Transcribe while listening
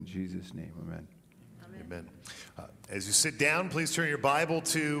Jesus' name, amen. Amen. As you sit down, please turn your Bible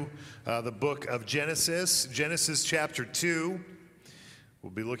to the book of Genesis, Genesis chapter 2.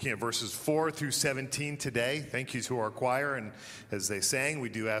 We'll be looking at verses 4 through 17 today. Thank you to our choir, and as they sang, we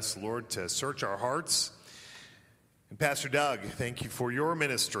do ask the Lord to search our hearts. And Pastor Doug, thank you for your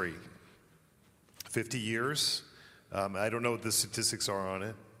ministry. 50 years. I don't know what the statistics are on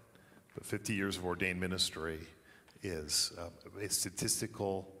it, but 50 years of ordained ministry is a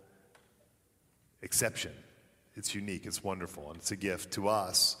statistical exception. It's unique, it's wonderful, and it's a gift to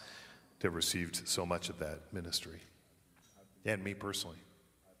us to have received so much of that ministry. And me personally.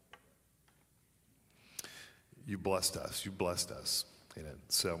 You blessed us. And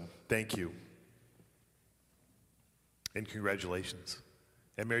so thank you. And congratulations.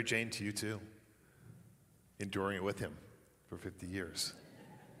 And Mary Jane, to you too. Enduring it with him for 50 years.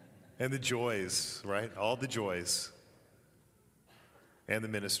 And the joys, right? All the joys. And the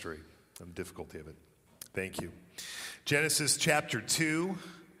ministry and the difficulty of it. Thank you. Genesis chapter 2.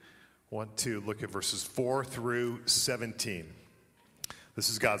 I want to look at verses 4 through 17. This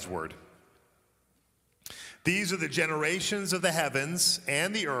is God's word. These are the generations of the heavens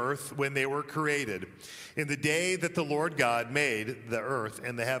and the earth when they were created, in the day that the Lord God made the earth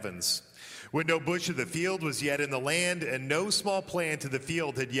and the heavens. When no bush of the field was yet in the land, and no small plant of the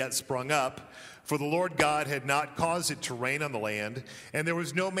field had yet sprung up, for the Lord God had not caused it to rain on the land, and there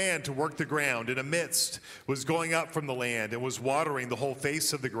was no man to work the ground, and a mist was going up from the land, and was watering the whole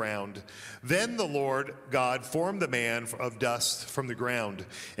face of the ground. Then the Lord God formed the man of dust from the ground,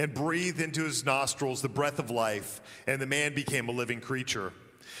 and breathed into his nostrils the breath of life, and the man became a living creature.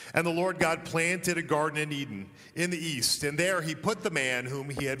 And the Lord God planted a garden in Eden, in the east, and there he put the man whom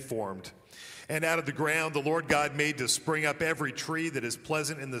he had formed. And out of the ground the Lord God made to spring up every tree that is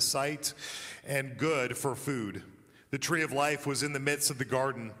pleasant in the sight and good for food. The tree of life was in the midst of the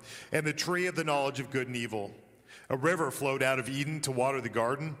garden, and the tree of the knowledge of good and evil. A river flowed out of Eden to water the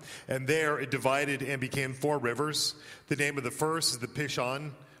garden, and there it divided and became 4 rivers. The name of the first is the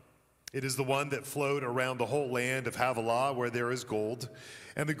Pishon. It is the one that flowed around the whole land of Havilah, where there is gold.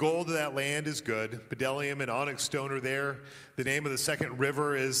 And the gold of that land is good. Bdellium and onyx stone are there. The name of the second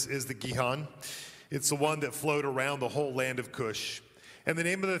river is the Gihon. It's the one that flowed around the whole land of Cush. And the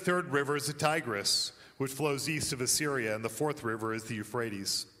name of the third river is the Tigris, which flows east of Assyria. And the fourth river is the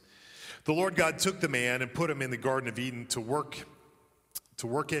Euphrates. The Lord God took the man and put him in the Garden of Eden to work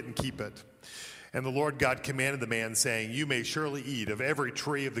it and keep it. And the Lord God commanded the man, saying, "You may surely eat of every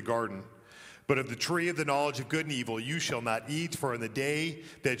tree of the garden, but of the tree of the knowledge of good and evil you shall not eat, for in the day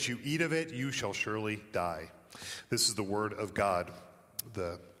that you eat of it you shall surely die." This is the word of God.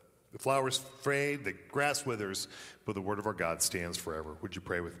 The flowers fade, the grass withers, but the word of our God stands forever. Would you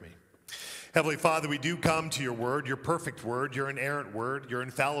pray with me? Heavenly Father, we do come to your word, your perfect word, your inerrant word, your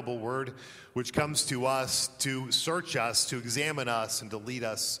infallible word, which comes to us to search us, to examine us, and to lead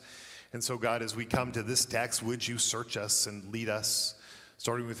us. And so, God, as we come to this text, would you search us and lead us,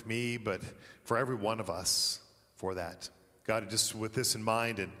 starting with me, but for every one of us for that. God, just with this in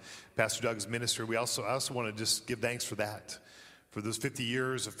mind and Pastor Doug's ministry, I also want to just give thanks for that, for those 50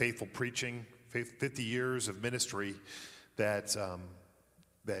 years of faithful preaching, 50 years of ministry that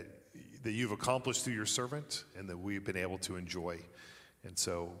you've accomplished through your servant and that we've been able to enjoy. And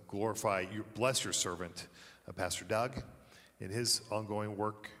so bless your servant, Pastor Doug, in his ongoing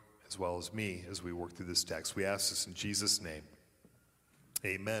work, as well as me as we work through this text. We ask this in Jesus' name.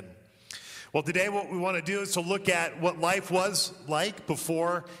 Amen. Well, today what we want to do is to look at what life was like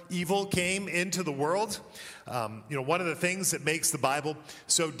before evil came into the world. One of the things that makes the Bible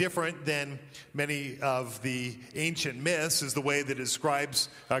so different than many of the ancient myths is the way that it describes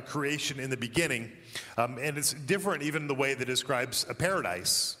creation in the beginning. And it's different even in the way that it describes a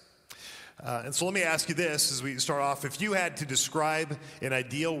paradise. And so let me ask you this as we start off. If you had to describe an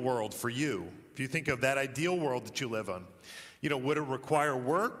ideal world for you, if you think of that ideal world that you live on, would it require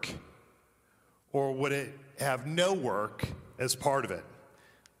work or would it have no work as part of it?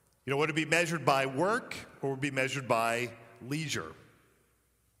 Would it be measured by work or would it be measured by leisure?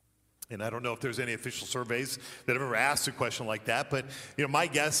 And I don't know if there's any official surveys that have ever asked a question like that, but my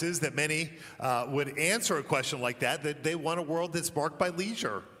guess is that many would answer a question like that they want a world that's marked by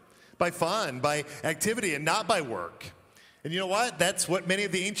leisure, by fun, by activity, and not by work. And you know what? That's what many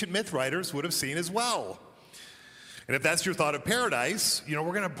of the ancient myth writers would have seen as well. And if that's your thought of paradise, we're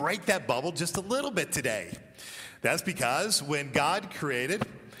going to break that bubble just a little bit today. That's because when God created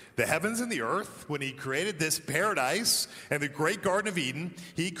the heavens and the earth, when he created this paradise and the great Garden of Eden,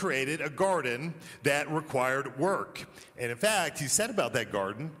 he created a garden that required work. And in fact, he said about that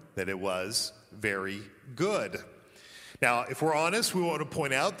garden that it was very good. Now, if we're honest, we want to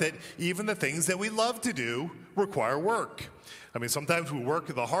point out that even the things that we love to do require work. I mean, sometimes we work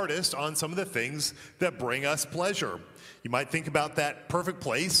the hardest on some of the things that bring us pleasure. You might think about that perfect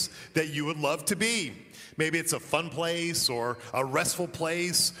place that you would love to be. Maybe it's a fun place or a restful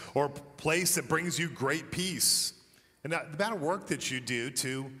place or a place that brings you great peace. And the amount of work that you do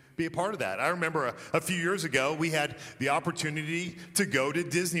to be a part of that. I remember a few years ago, we had the opportunity to go to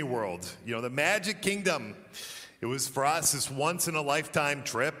Disney World, the Magic Kingdom. It was for us this once-in-a-lifetime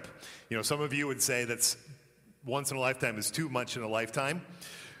trip. Some of you would say that's once in a lifetime is too much in a lifetime.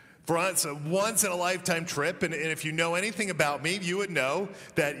 For us, a once-in-a-lifetime trip, and if you know anything about me, you would know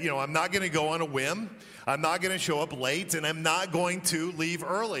that, I'm not going to go on a whim. I'm not going to show up late, and I'm not going to leave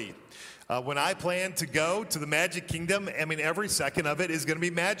early. When I plan to go to the Magic Kingdom, every second of it is going to be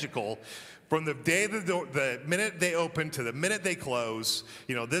magical. From the day the minute they open to the minute they close,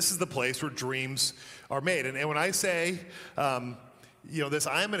 this is the place where dreams are made. And when I say, this,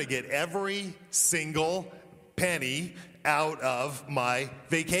 I'm going to get every single penny out of my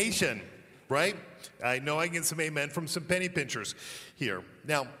vacation, right? I know I can get some amen from some penny pinchers here.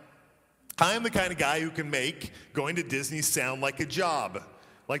 Now, I'm the kind of guy who can make going to Disney sound like a job,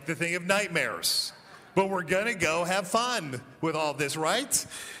 like the thing of nightmares. But we're going to go have fun with all this, right?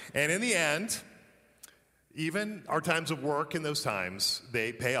 And in the end, even our times of work in those times,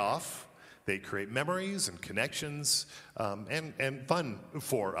 they pay off. They create memories and connections and fun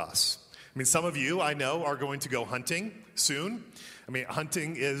for us. Some of you, I know, are going to go hunting soon.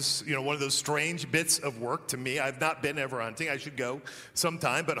 Hunting is, one of those strange bits of work to me. I've not been ever hunting. I should go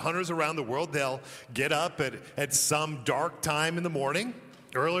sometime. But hunters around the world, they'll get up at some dark time in the morning,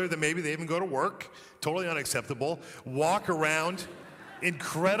 earlier than maybe they even go to work, totally unacceptable, walk around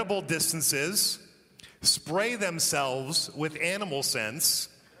incredible distances, spray themselves with animal scents,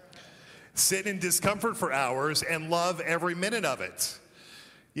 sit in discomfort for hours, and love every minute of it.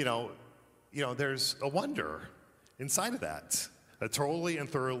 There's a wonder inside of that. A totally and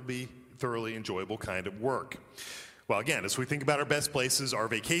thoroughly enjoyable kind of work. Well, again, as we think about our best places, our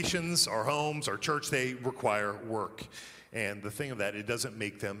vacations, our homes, our church, they require work. And the thing of that, it doesn't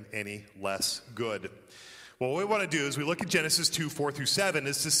make them any less good. Well, what we want to do is we look at Genesis 2, 4 through 7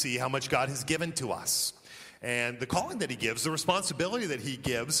 is to see how much God has given to us. And the calling that he gives, the responsibility that he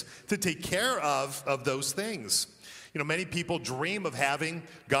gives to take care of those things. Many people dream of having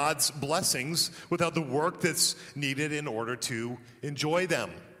God's blessings without the work that's needed in order to enjoy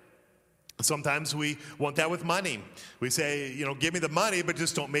them. Sometimes we want that with money. We say, give me the money, but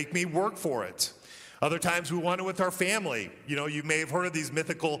just don't make me work for it. Other times we want it with our family. You may have heard of these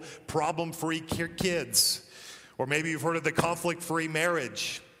mythical problem-free kids. Or maybe you've heard of the conflict-free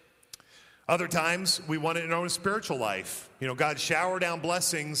marriage. Other times we want it in our own spiritual life. God, shower down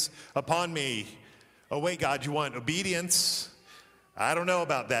blessings upon me. Oh, wait, God, you want obedience? I don't know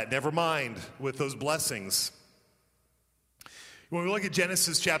about that. Never mind with those blessings. When we look at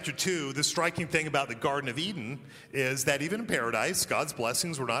Genesis chapter 2, the striking thing about the Garden of Eden is that even in paradise, God's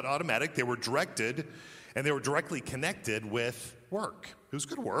blessings were not automatic. They were directed, and they were directly connected with work. It was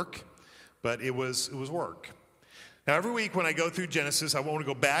good work, but it was work. Now, every week when I go through Genesis, I want to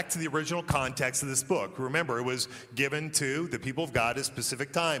go back to the original context of this book. Remember, it was given to the people of God at a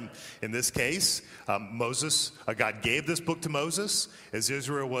specific time. In this case, God gave this book to Moses as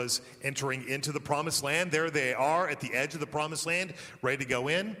Israel was entering into the promised land. There they are at the edge of the promised land, ready to go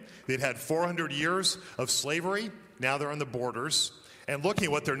in. They'd had 400 years of slavery. Now they're on the borders and looking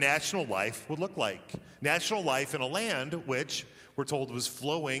at what their national life would look like. National life in a land which we're told was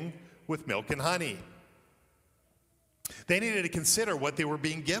flowing with milk and honey. They needed to consider what they were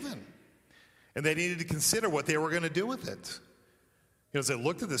being given, and they needed to consider what they were going to do with it. As they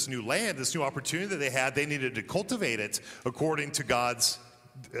looked at this new land, this new opportunity that they had, they needed to cultivate it according to God's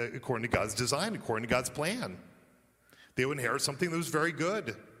design, according to God's plan. They would inherit something that was very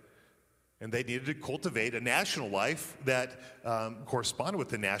good, and they needed to cultivate a national life that corresponded with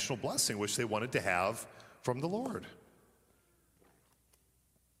the national blessing which they wanted to have from the Lord.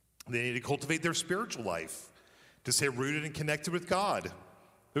 They needed to cultivate their spiritual life, to stay rooted and connected with God.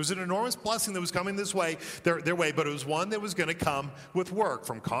 There was an enormous blessing that was coming their way, but it was one that was going to come with work,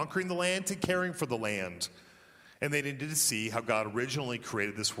 from conquering the land to caring for the land. And they needed to see how God originally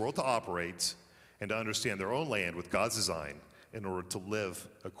created this world to operate and to understand their own land with God's design in order to live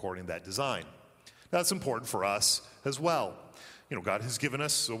according to that design. That's important for us as well. God has given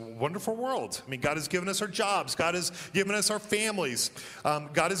us a wonderful world. God has given us our jobs. God has given us our families.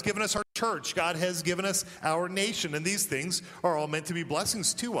 God has given us our church. God has given us our nation. And these things are all meant to be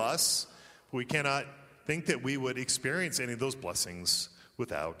blessings to us. We cannot think that we would experience any of those blessings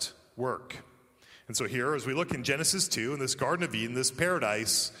without work. And so here, as we look in Genesis 2, in this Garden of Eden, this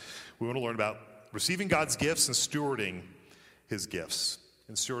paradise, we want to learn about receiving God's gifts and stewarding his gifts,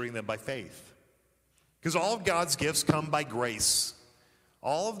 and stewarding them by faith. Because all of God's gifts come by grace.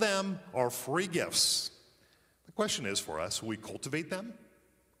 All of them are free gifts. The question is for us, will we cultivate them?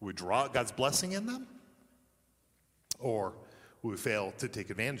 Will we draw out God's blessing in them? Or will we fail to take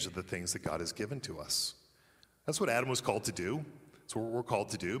advantage of the things that God has given to us? That's what Adam was called to do. That's what we're called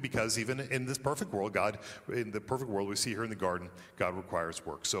to do, because even in this perfect world, in the perfect world we see here in the garden, God requires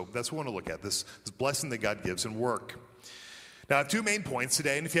work. So that's what we want to look at, this blessing that God gives and work. Now, I have two main points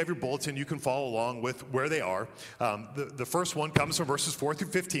today, and if you have your bulletin, you can follow along with where they are. The first one comes from verses 4 through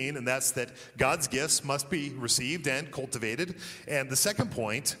 15, and that's that God's gifts must be received and cultivated. And the second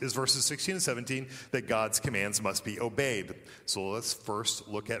point is verses 16 and 17, that God's commands must be obeyed. So let's first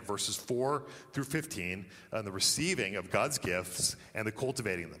look at verses 4 through 15, on the receiving of God's gifts and the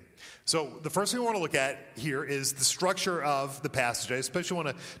cultivating them. So the first thing we want to look at here is the structure of the passage. I especially want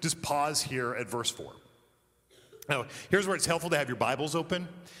to just pause here at verse 4. Now, here's where it's helpful to have your Bibles open,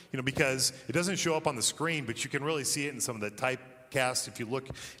 because it doesn't show up on the screen, but you can really see it in some of the typecast if you look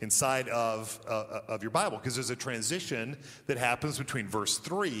inside of your Bible, because there's a transition that happens between verse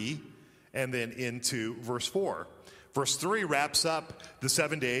 3 and then into verse 4. Verse 3 wraps up the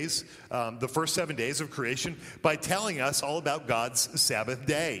 7 days, the first 7 days of creation, by telling us all about God's Sabbath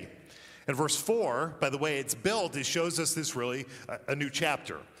day. And verse 4, by the way it's built, it shows us this really a new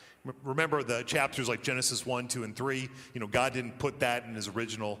chapter. Remember the chapters like Genesis 1, 2, and 3. God didn't put that in his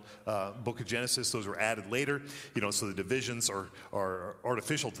original book of Genesis. Those were added later. So the divisions are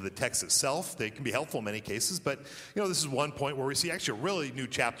artificial to the text itself. They can be helpful in many cases. But, this is one point where we see actually a really new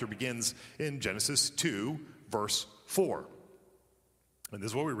chapter begins in Genesis 2, verse 4. And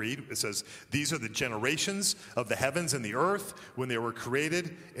this is what we read. It says, "These are the generations of the heavens and the earth when they were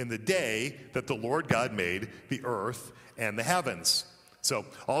created in the day that the Lord God made the earth and the heavens." So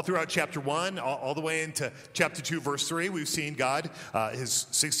all throughout chapter 1, all the way into chapter 2, verse 3, we've seen God, his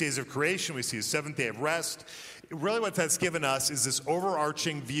 6 days of creation. We see his seventh day of rest. Really what that's given us is this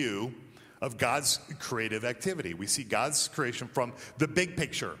overarching view of God's creative activity. We see God's creation from the big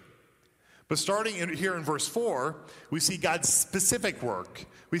picture. But starting here in verse 4, we see God's specific work.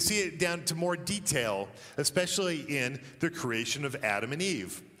 We see it down to more detail, especially in the creation of Adam and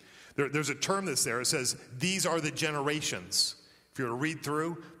Eve. There's a term that's there. It says, "These are the generations." If you were to read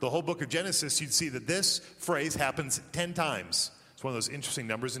through the whole book of Genesis, you'd see that this phrase happens 10 times. It's one of those interesting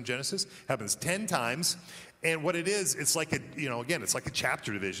numbers in Genesis. It happens 10 times. And what it is, it's like it's like a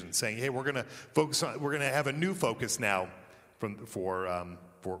chapter division saying, hey, we're going to have a new focus now for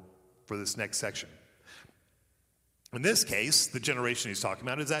this next section. In this case, the generation he's talking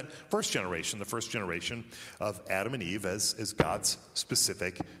about is that first generation, the first generation of Adam and Eve as God's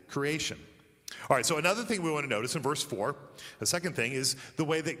specific creation. All right, so another thing we want to notice in verse 4, the second thing is the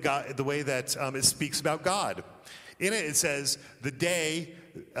way that it speaks about God. In it, it says, the day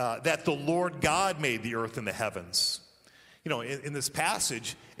that the Lord God made the earth and the heavens. In this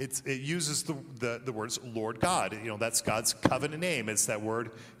passage, it uses the words Lord God. That's God's covenant name. It's that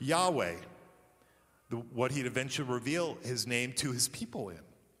word Yahweh, what he'd eventually reveal his name to his people in.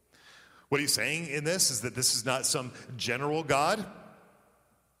 What he's saying in this is that this is not some general God,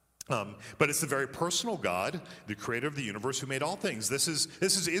 but it's the very personal God, the creator of the universe who made all things. This is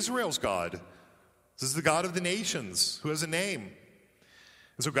Israel's God. This is the God of the nations who has a name.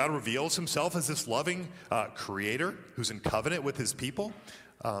 And so God reveals himself as this loving creator who's in covenant with his people.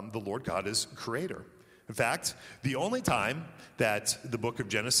 The Lord God is creator. In fact, the only time that the book of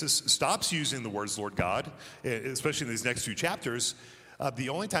Genesis stops using the words Lord God, especially in these next few chapters, the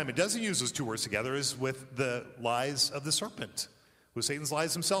only time it doesn't use those two words together is with the lies of the serpent. With Satan's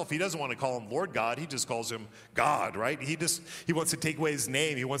lies himself. He doesn't want to call him Lord God. He just calls him God, right? He wants to take away his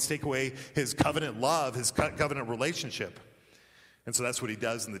name. He wants to take away his covenant love, his covenant relationship. And so that's what he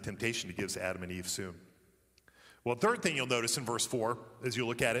does in the temptation he gives to Adam and Eve soon. Well, third thing you'll notice in verse 4, as you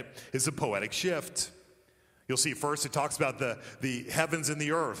look at it, is the poetic shift. You'll see first it talks about the heavens and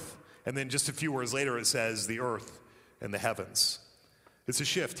the earth. And then just a few words later it says the earth and the heavens. It's a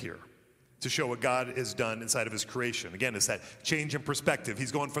shift here to show what God has done inside of his creation. Again, it's that change in perspective.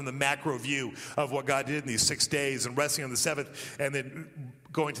 He's going from the macro view of what God did in these 6 days and resting on the seventh, and then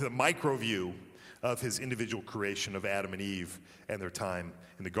going to the micro view of his individual creation of Adam and Eve and their time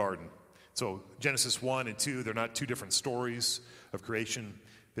in the garden. So Genesis 1 and 2, they're not two different stories of creation.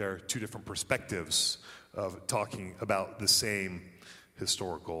 They're two different perspectives of talking about the same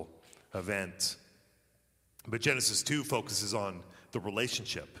historical event. But Genesis 2 focuses on the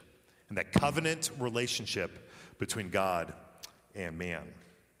relationship, and that covenant relationship between God and man.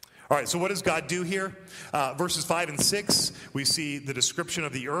 All right, so what does God do here? Verses 5 and 6, we see the description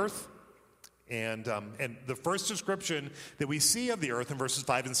of the earth. And the first description that we see of the earth in verses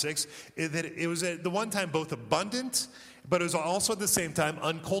 5 and 6 is that it was at the one time both abundant, but it was also at the same time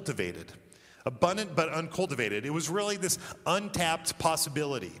uncultivated. Abundant but uncultivated. It was really this untapped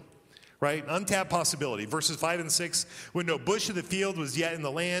possibility, right? Untapped possibility. Verses 5 and 6, when no bush of the field was yet in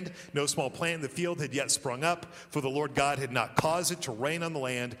the land, no small plant in the field had yet sprung up, for the Lord God had not caused it to rain on the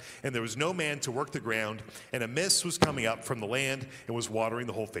land, and there was no man to work the ground, and a mist was coming up from the land and was watering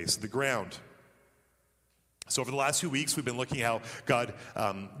the whole face of the ground. So over the last few weeks, we've been looking at how God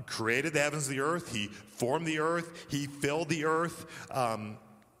created the heavens and the earth. He formed the earth. He filled the earth.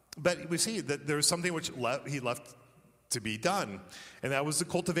 But we see that there's something which he left to be done, and that was the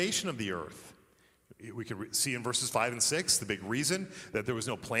cultivation of the earth. We can see in verses 5 and 6 the big reason that there was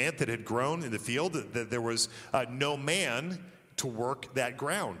no plant that had grown in the field, that there was no man to work that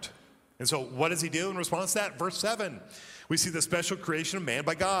ground. And so what does he do in response to that? Verse 7, we see the special creation of man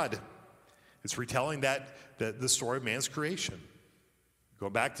by God. It's retelling the story of man's creation.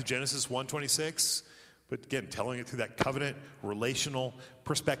 Going back to Genesis 1:26, but again, telling it through that covenant relational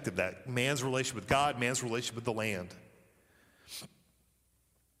perspective, that man's relation with God, man's relation with the land.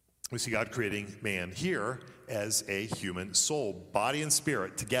 We see God creating man here as a human soul, body and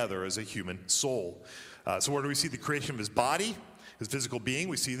spirit together as a human soul. So where do we see the creation of his body, his physical being?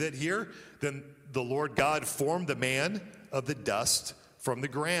 We see that here. Then the Lord God formed the man of the dust from the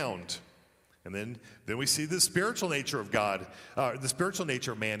ground. And then we see the spiritual nature of God. The spiritual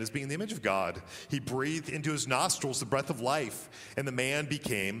nature of man is being the image of God. He breathed into his nostrils the breath of life, and the man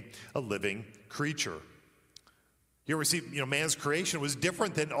became a living creature. Here we see, man's creation was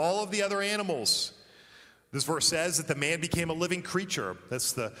different than all of the other animals. This verse says that the man became a living creature.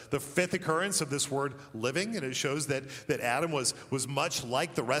 That's the fifth occurrence of this word living, and it shows that Adam was much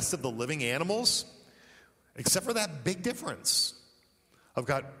like the rest of the living animals, except for that big difference of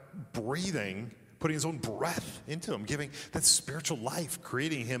God breathing, putting his own breath into him, giving that spiritual life,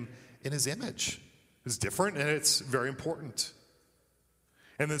 creating him in his image. It's different, and it's very important.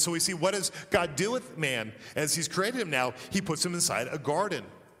 And then so we see, what does God do with man? As he's created him now, he puts him inside a garden.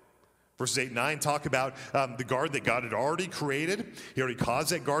 Verses 8 and 9 talk about the garden that God had already created. He already caused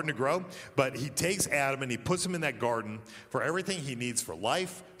that garden to grow, but he takes Adam and he puts him in that garden for everything he needs for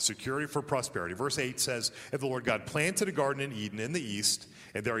life, security, for prosperity. Verse 8 says, "And the Lord God planted a garden in Eden in the east,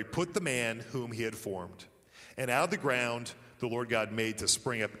 and there he put the man whom he had formed. And out of the ground the Lord God made to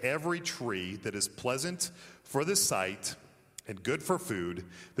spring up every tree that is pleasant for the sight and good for food.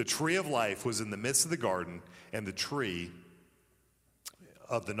 The tree of life was in the midst of the garden, and the tree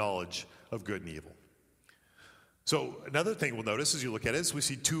of the knowledge of good and evil." So another thing we'll notice as you look at it is we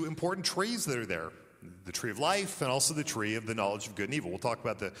see two important trees that are there. The tree of life and also the tree of the knowledge of good and evil. We'll talk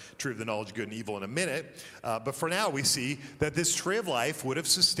about the tree of the knowledge of good and evil in a minute. But for now, we see that this tree of life would have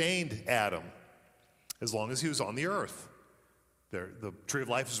sustained Adam as long as he was on the earth. The tree of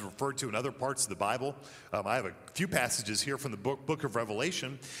life is referred to in other parts of the Bible. I have a few passages here from the book of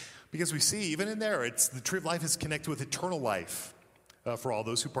Revelation, because we see even in there, the tree of life is connected with eternal life for all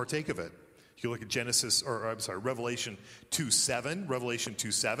those who partake of it. You look at Revelation 2:7. Revelation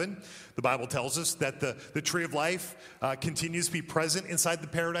 2:7, the Bible tells us that the tree of life continues to be present inside the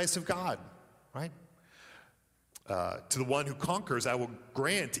paradise of God, right? To the one who conquers, I will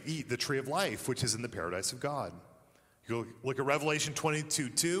grant to eat the tree of life, which is in the paradise of God. You look at Revelation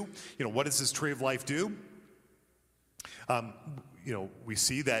 22:2. What does this tree of life do? We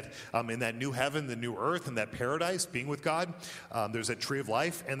see that in that new heaven, the new earth, and that paradise, being with God, there's that tree of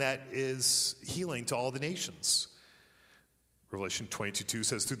life, and that is healing to all the nations. Revelation 22:2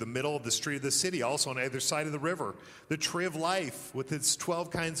 says, "Through the middle of the street of the city, also on either side of the river, the tree of life with its 12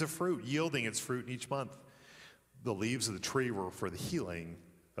 kinds of fruit, yielding its fruit in each month. The leaves of the tree were for the healing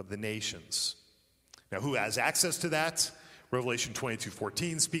of the nations." Now, who has access to that? Revelation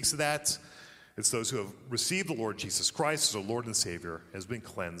 22:14 speaks of that. It's those who have received the Lord Jesus Christ as their Lord and Savior, has been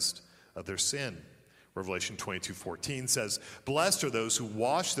cleansed of their sin. Revelation 22:14 says, "Blessed are those who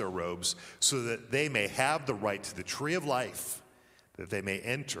wash their robes, so that they may have the right to the tree of life, that they may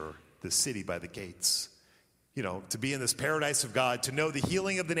enter the city by the gates." To be in this paradise of God, to know the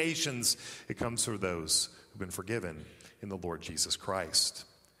healing of the nations, it comes through those who've been forgiven in the Lord Jesus Christ.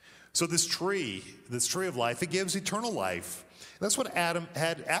 So this tree of life, it gives eternal life. That's what Adam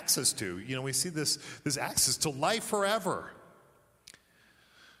had access to. We see this access to life forever.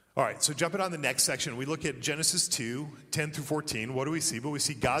 All right, so jumping on the next section, we look at Genesis 2:10 through 14. What do we see? But we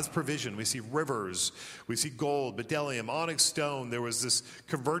see God's provision. We see rivers. We see gold, bdellium, onyx stone. There was this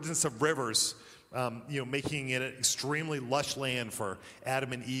convergence of rivers making it an extremely lush land for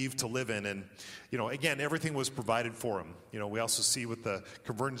Adam and Eve to live in. And, again, everything was provided for them. We also see with the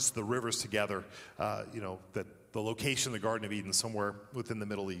convergence of the rivers together, that the location of the Garden of Eden somewhere within the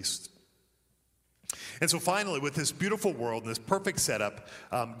Middle East. And so finally, with this beautiful world and this perfect setup,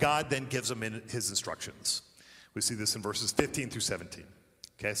 God then gives them his instructions. We see this in verses 15 through 17.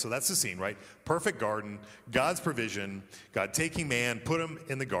 Okay, so that's the scene, right? Perfect garden, God's provision, God taking man, put him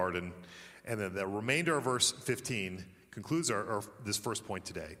in the garden, and then the remainder of verse 15 concludes this first point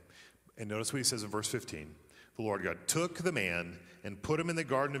today. And notice what he says in verse 15. The Lord God took the man and put him in the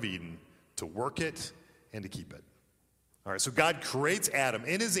Garden of Eden to work it and to keep it. All right, so God creates Adam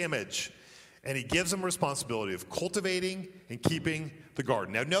in his image, and he gives him responsibility of cultivating and keeping the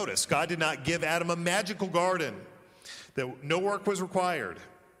garden. Now notice, God did not give Adam a magical garden, that no work was required.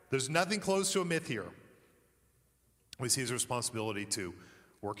 There's nothing close to a myth here. We see his responsibility to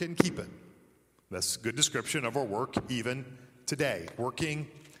work it and keep it. That's a good description of our work even today, working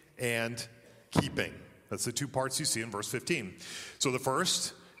and keeping. That's the two parts you see in verse 15. So the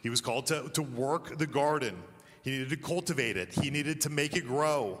first, he was called to work the garden. He needed to cultivate it. He needed to make it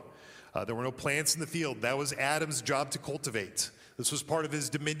grow. There were no plants in the field. That was Adam's job to cultivate. This was part of his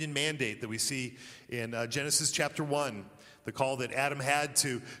dominion mandate that we see in Genesis chapter 1, the call that Adam had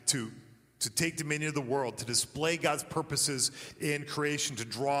to take dominion of the world, to display God's purposes in creation, to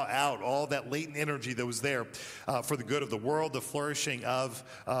draw out all that latent energy that was there for the good of the world, the flourishing of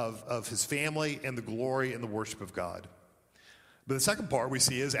his family, and the glory and the worship of God. But the second part we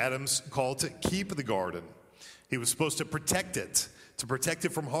see is Adam's call to keep the garden. He was supposed to protect it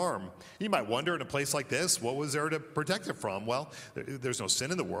from harm. You might wonder, in a place like this, what was there to protect it from? Well, there's no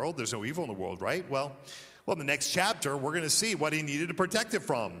sin in the world. There's no evil in the world, right? Well, in the next chapter, we're going to see what he needed to protect it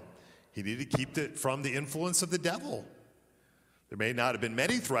from. He needed to keep it from the influence of the devil. There may not have been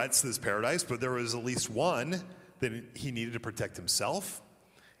many threats to this paradise, but there was at least one that he needed to protect himself.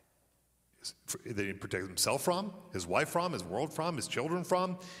 That he needed to protect himself from, his wife from, his world from, his children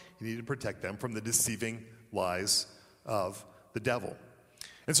from. He needed to protect them from the deceiving lies of the devil.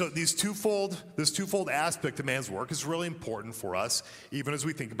 And so this twofold aspect of man's work is really important for us, even as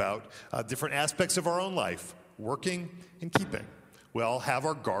we think about different aspects of our own life, working and keeping. We all have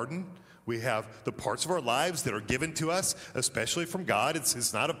our garden. We have the parts of our lives that are given to us, especially from God.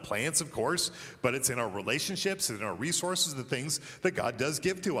 It's not of plants, of course, but it's in our relationships and in our resources, the things that God does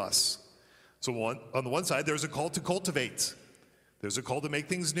give to us. So on the one side, there's a call to cultivate. There's a call to make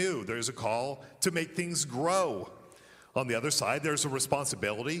things new. There's a call to make things grow. On the other side, there's a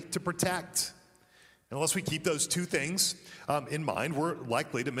responsibility to protect. Unless we keep those two things in mind, we're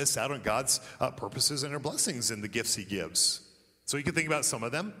likely to miss out on God's purposes and our blessings and the gifts he gives. So you can think about some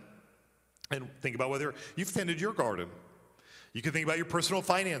of them and think about whether you've tended your garden. You can think about your personal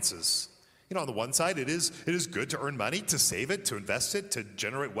finances. On the one side, it is good to earn money, to save it, to invest it, to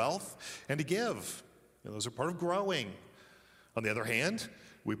generate wealth, and to give. Those are part of growing. On the other hand,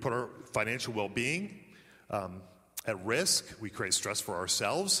 we put our financial well-being at risk. We create stress for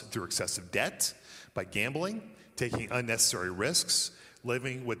ourselves through excessive debt, by gambling, taking unnecessary risks,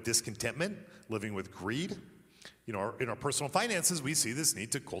 living with discontentment, living with greed. In our personal finances, we see this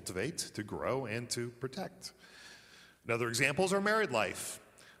need to cultivate, to grow, and to protect. Another example is our married life.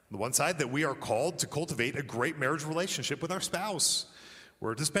 On the one side, that we are called to cultivate a great marriage relationship with our spouse.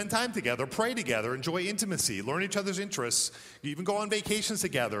 We're to spend time together, pray together, enjoy intimacy, learn each other's interests, even go on vacations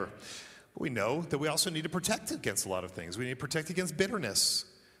together. But we know that we also need to protect against a lot of things. We need to protect against bitterness,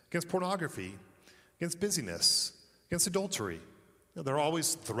 against pornography, against busyness, against adultery. There are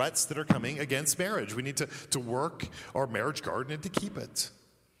always threats that are coming against marriage. We need to work our marriage garden and to keep it.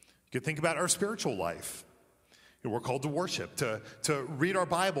 You can think about our spiritual life. We're called to worship, to read our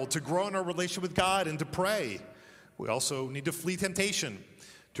Bible, to grow in our relationship with God, and to pray. We also need to flee temptation,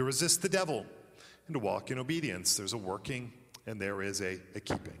 to resist the devil, and to walk in obedience. There's a working and there is a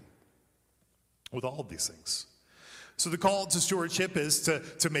keeping with all of these things. So the call to stewardship is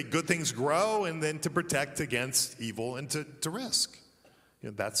to make good things grow and then to protect against evil and to risk.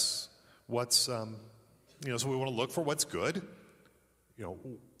 That's what's, so we want to look for what's good.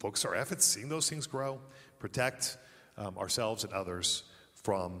 Focus our efforts, seeing those things grow, protect ourselves and others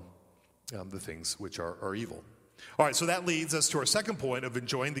from the things which are evil. All right, so that leads us to our second point of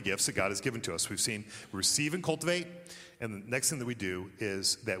enjoying the gifts that God has given to us. We've seen receive and cultivate, and the next thing that we do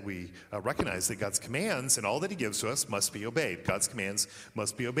is that we recognize that God's commands and all that he gives to us must be obeyed. God's commands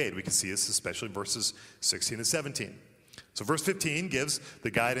must be obeyed. We can see this especially in verses 16 and 17. So verse 15 gives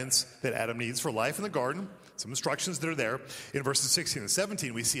the guidance that Adam needs for life in the garden, some instructions that are there. In verses 16 and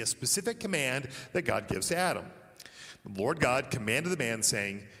 17, we see a specific command that God gives to Adam. The Lord God commanded the man,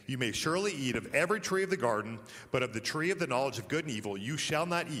 saying, "You may surely eat of every tree of the garden, but of the tree of the knowledge of good and evil you shall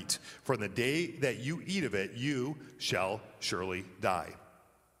not eat, for in the day that you eat of it, you shall surely die."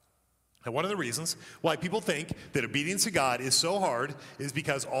 And one of the reasons why people think that obedience to God is so hard is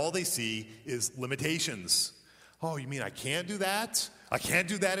because all they see is limitations. Oh, you mean I can't do that? I can't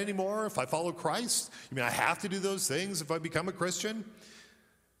do that anymore if I follow Christ? You mean I have to do those things if I become a Christian?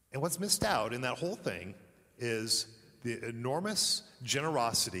 And what's missed out in that whole thing is the enormous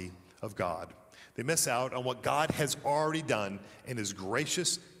generosity of God. They miss out on what God has already done in his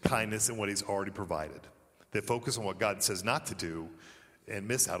gracious kindness and what he's already provided. They focus on what God says not to do and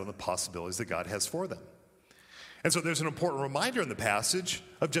miss out on the possibilities that God has for them. And so there's an important reminder in the passage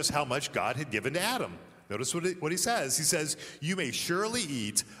of just how much God had given to Adam. Notice what he says. He says, "You may surely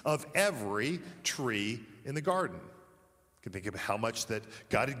eat of every tree in the garden." You can think of how much that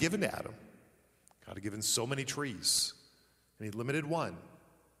God had given to Adam. God had given so many trees, and he limited one.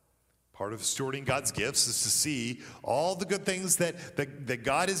 Part of stewarding God's gifts is to see all the good things that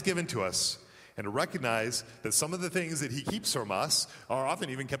God has given to us and to recognize that some of the things that he keeps from us are often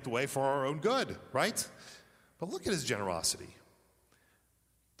even kept away for our own good, right? But look at his generosity.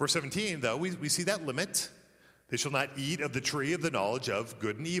 Verse 17, though, we see that limit. They shall not eat of the tree of the knowledge of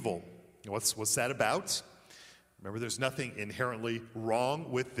good and evil. What's that about? Remember, there's nothing inherently wrong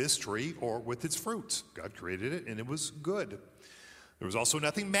with this tree or with its fruit. God created it, and it was good. There was also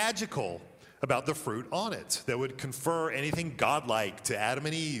nothing magical about the fruit on it that would confer anything godlike to Adam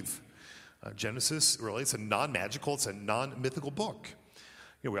and Eve. Genesis, really, it's a non-magical, it's a non-mythical book.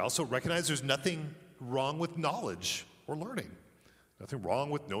 We also recognize there's nothing wrong with knowledge or learning. Nothing wrong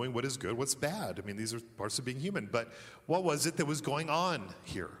with knowing what is good, what's bad. I mean, these are parts of being human. But what was it that was going on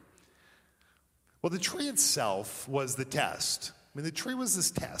here? Well, the tree itself was the test. I mean, the tree was this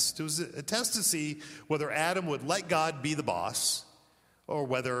test. It was a test to see whether Adam would let God be the boss or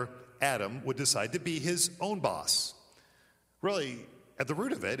whether Adam would decide to be his own boss. Really, at the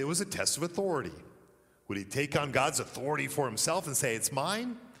root of it, it was a test of authority. Would he take on God's authority for himself and say, "It's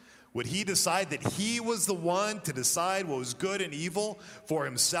mine"? Would he decide that he was the one to decide what was good and evil for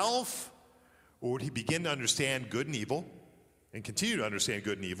himself? Or would he begin to understand good and evil and continue to understand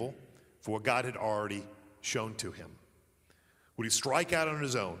good and evil for what God had already shown to him? Would he strike out on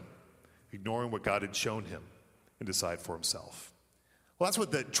his own, ignoring what God had shown him, and decide for himself? Well, that's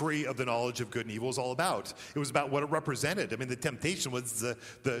what the tree of the knowledge of good and evil is all about. It was about what it represented. I mean, the temptation was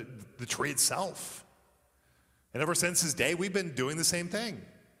the tree itself. And ever since his day, we've been doing the same thing.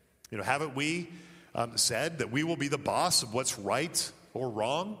 Haven't we said that we will be the boss of what's right or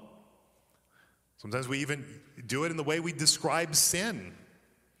wrong? Sometimes we even do it in the way we describe sin.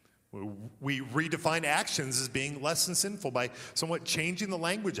 We redefine actions as being less than sinful by somewhat changing the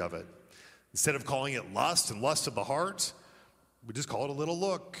language of it. Instead of calling it lust and lust of the heart, we just call it a little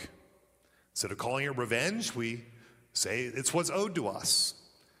look. Instead of calling it revenge, we say it's what's owed to us.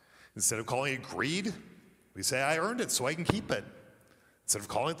 Instead of calling it greed, we say I earned it so I can keep it. Instead of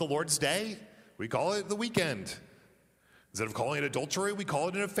calling it the Lord's Day, we call it the weekend. Instead of calling it adultery, we call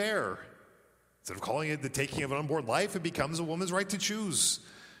it an affair. Instead of calling it the taking of an unborn life, it becomes a woman's right to choose.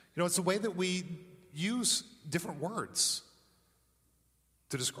 It's the way that we use different words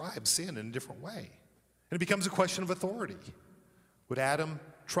to describe sin in a different way. And it becomes a question of authority. Would Adam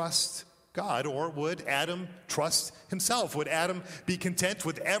trust God, or would Adam trust himself? Would Adam be content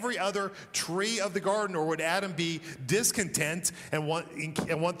with every other tree of the garden, or would Adam be discontent and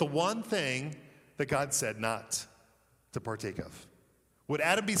want the one thing that God said not to partake of? Would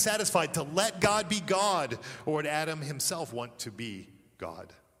Adam be satisfied to let God be God, or would Adam himself want to be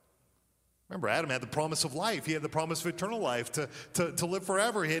God? Remember, Adam had the promise of life. He had the promise of eternal life to live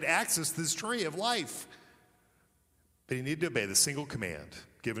forever. He had access to this tree of life. But he needed to obey the single command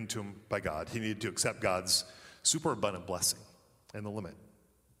given to him by God. He needed to accept God's superabundant blessing and the limit.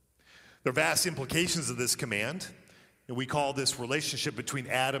 There are vast implications of this command, and we call this relationship between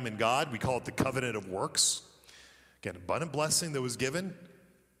Adam and God, we call it the covenant of works. Again, abundant blessing that was given,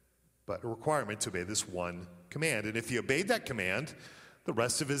 but a requirement to obey this one command. And if he obeyed that command, the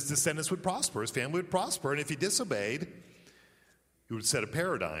rest of his descendants would prosper, his family would prosper. And if he disobeyed, he would set a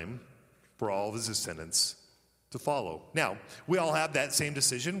paradigm for all of his descendants to follow. Now, we all have that same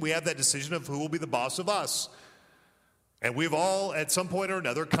decision. We have that decision of who will be the boss of us. And we've all, at some point or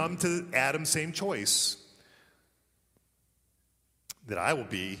another, come to Adam's same choice, that I will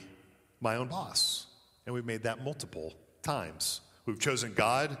be my own boss. And we've made that multiple times. We've chosen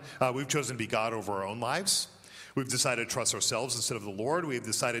God. We've chosen to be God over our own lives. We've decided to trust ourselves instead of the Lord. We've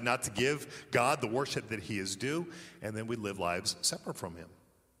decided not to give God the worship that he is due. And then we live lives separate from him.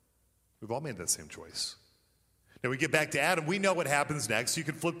 We've all made that same choice. Now we get back to Adam. We know what happens next. You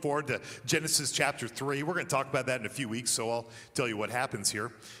can flip forward to Genesis chapter 3. We're going to talk about that in a few weeks, so I'll tell you what happens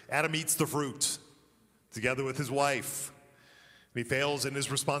here. Adam eats the fruit together with his wife. And he fails in his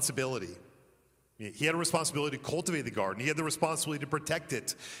responsibility. He had a responsibility to cultivate the garden. He had the responsibility to protect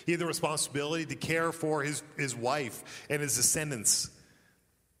it. He had the responsibility to care for his wife and his descendants.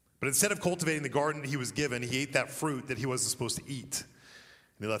 But instead of cultivating the garden he was given, he ate that fruit that he wasn't supposed to eat.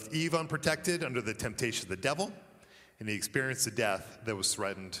 And he left Eve unprotected under the temptation of the devil. And he experienced the death that was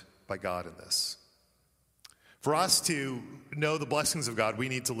threatened by God in this. For us to know the blessings of God, we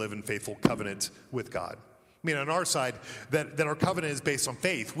need to live in faithful covenant with God. I mean, on our side, that our covenant is based on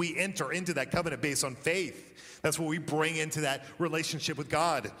faith. We enter into that covenant based on faith. That's what we bring into that relationship with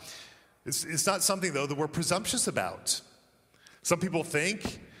God. It's not something, though, that we're presumptuous about. Some people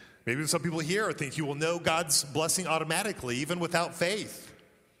think, maybe some people here think you will know God's blessing automatically, even without faith.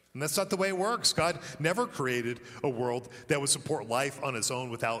 And that's not the way it works. God never created a world that would support life on its own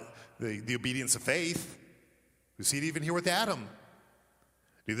without the obedience of faith. We see it even here with Adam.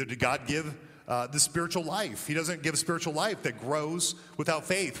 Neither did God give the spiritual life. He doesn't give spiritual life that grows without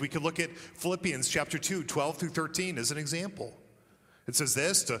faith. We could look at Philippians chapter 2, 12 through 13 as an example. It says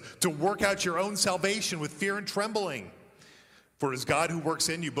this, to work out your own salvation with fear and trembling. For it is God who works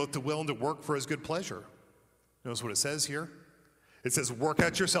in you both to will and to work for his good pleasure. Notice what it says here. It says, work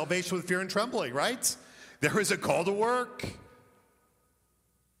out your salvation with fear and trembling, right? There is a call to work,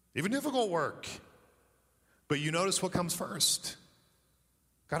 even difficult work. But you notice what comes first.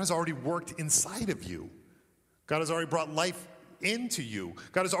 God has already worked inside of you. God has already brought life into you.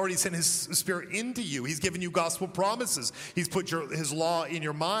 God has already sent his spirit into you. He's given you gospel promises. He's put his law in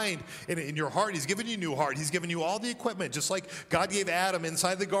your mind and in your heart. He's given you a new heart. He's given you all the equipment, just like God gave Adam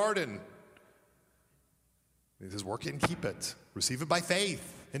inside the garden. He says, work it and keep it. Receive it by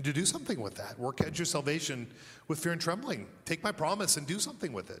faith and to do something with that. Work out your salvation with fear and trembling. Take my promise and do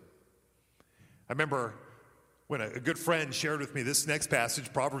something with it. I remember when a good friend shared with me this next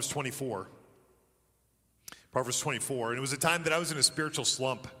passage, Proverbs 24. Proverbs 24. And it was a time that I was in a spiritual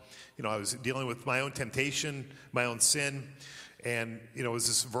slump. You know, I was dealing with my own temptation, my own sin. And, you know, it was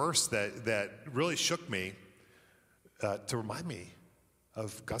this verse that really shook me to remind me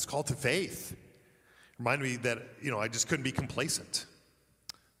of God's call to faith. Remind me that, you know, I just couldn't be complacent.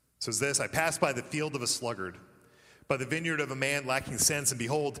 It says this, I passed by the field of a sluggard, by the vineyard of a man lacking sense, and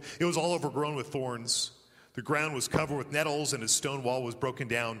behold, it was all overgrown with thorns. The ground was covered with nettles, and its stone wall was broken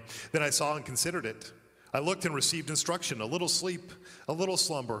down. Then I saw and considered it. I looked and received instruction, a little sleep, a little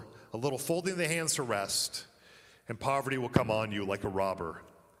slumber, a little folding the hands to rest, and poverty will come on you like a robber,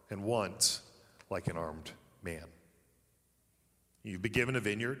 and want like an armed man. You've been given a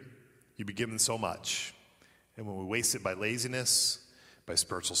vineyard. You've been given so much. And when we waste it by laziness, by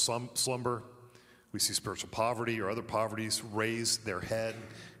spiritual slumber, we see spiritual poverty or other poverties raise their head,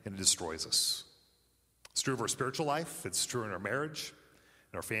 and it destroys us. It's true of our spiritual life. It's true in our marriage,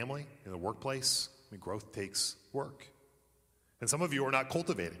 in our family, in the workplace. I mean, growth takes work. And some of you are not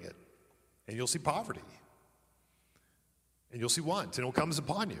cultivating it. And you'll see poverty. And you'll see want. And it comes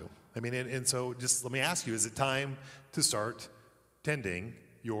upon you. I mean, and so just let me ask you, is it time to start tending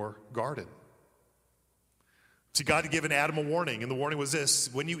your garden? See, God had given Adam a warning, and the warning was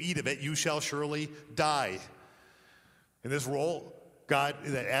this: when you eat of it, you shall surely die. In this role,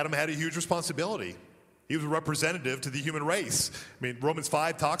 Adam had a huge responsibility. He was a representative to the human race. I mean, Romans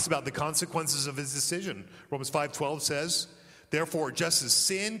 5 talks about the consequences of his decision. Romans 5:12 says, therefore, just as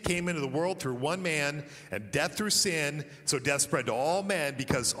sin came into the world through one man, and death through sin, so death spread to all men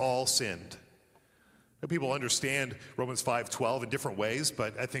because all sinned. People understand Romans 5:12 in different ways,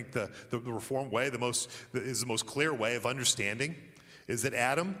 but I think the Reformed way, is the most clear way of understanding, is that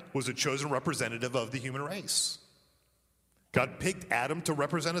Adam was a chosen representative of the human race. God picked Adam to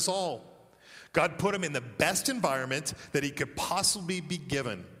represent us all. God put him in the best environment that he could possibly be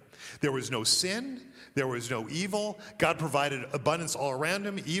given. There was no sin. There was no evil. God provided abundance all around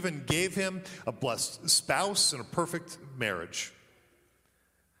him. He even gave him a blessed spouse and a perfect marriage.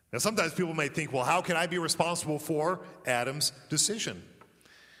 Now, sometimes people may think, well, how can I be responsible for Adam's decision?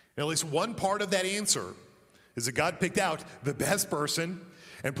 And at least one part of that answer is that God picked out the best person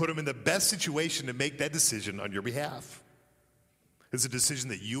and put him in the best situation to make that decision on your behalf. It's a decision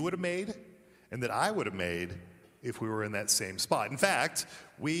that you would have made and that I would have made if we were in that same spot. In fact,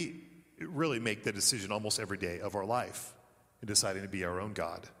 we really make the decision almost every day of our life in deciding to be our own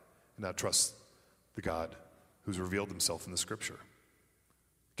God and not trust the God who's revealed himself in the Scripture.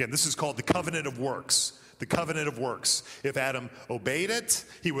 Again, this is called the covenant of works. The covenant of works. If Adam obeyed it,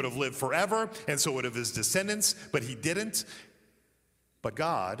 he would have lived forever, and so would have his descendants, but he didn't. But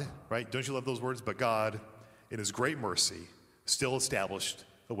God, right? Don't you love those words? But God, in his great mercy, still established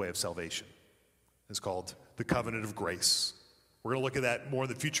a way of salvation. It's called the covenant of grace. We're going to look at that more in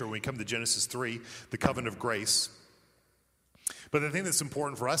the future when we come to Genesis 3, the covenant of grace. But the thing that's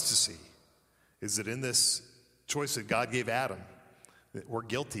important for us to see is that in this choice that God gave Adam, that we're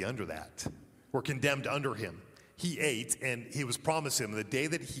guilty under that. We're condemned under him. He ate, and he was promised him the day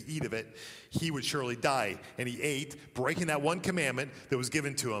that he eat of it, he would surely die. And he ate, breaking that one commandment that was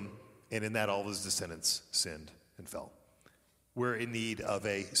given to him, and in that all of his descendants sinned and fell. We're in need of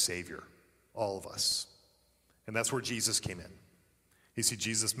a Savior, all of us. And that's where Jesus came in. You see,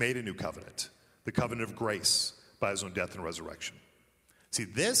 Jesus made a new covenant, the covenant of grace by his own death and resurrection. See,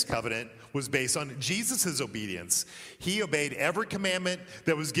 this covenant was based on Jesus' obedience. He obeyed every commandment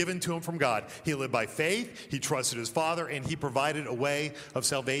that was given to him from God. He lived by faith, he trusted his Father, and he provided a way of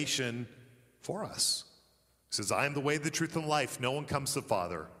salvation for us. He says, I am the way, the truth, and life. No one comes to the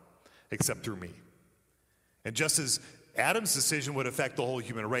Father except through me. And just as Adam's decision would affect the whole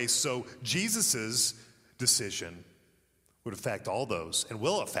human race, so Jesus' decision would affect all those, and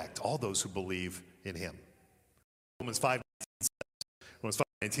will affect all those who believe in him. Romans 5:19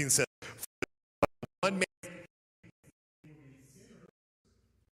 says, one man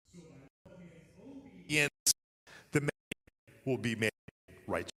the man will be made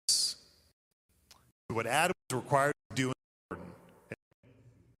righteous. What Adam was required to do in the garden.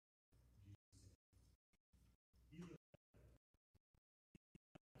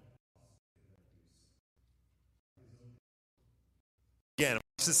 Again,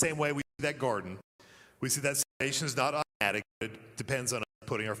 it's the same way we see that garden. We see that salvation is not automatic. It depends on us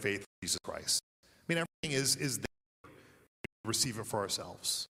putting our faith in Jesus Christ. I mean, everything is there. We receive it for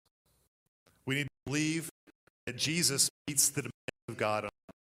ourselves. We need to believe that Jesus meets the demands of God on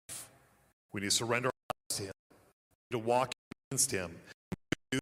our life. We need to surrender our lives to him. We need to walk against him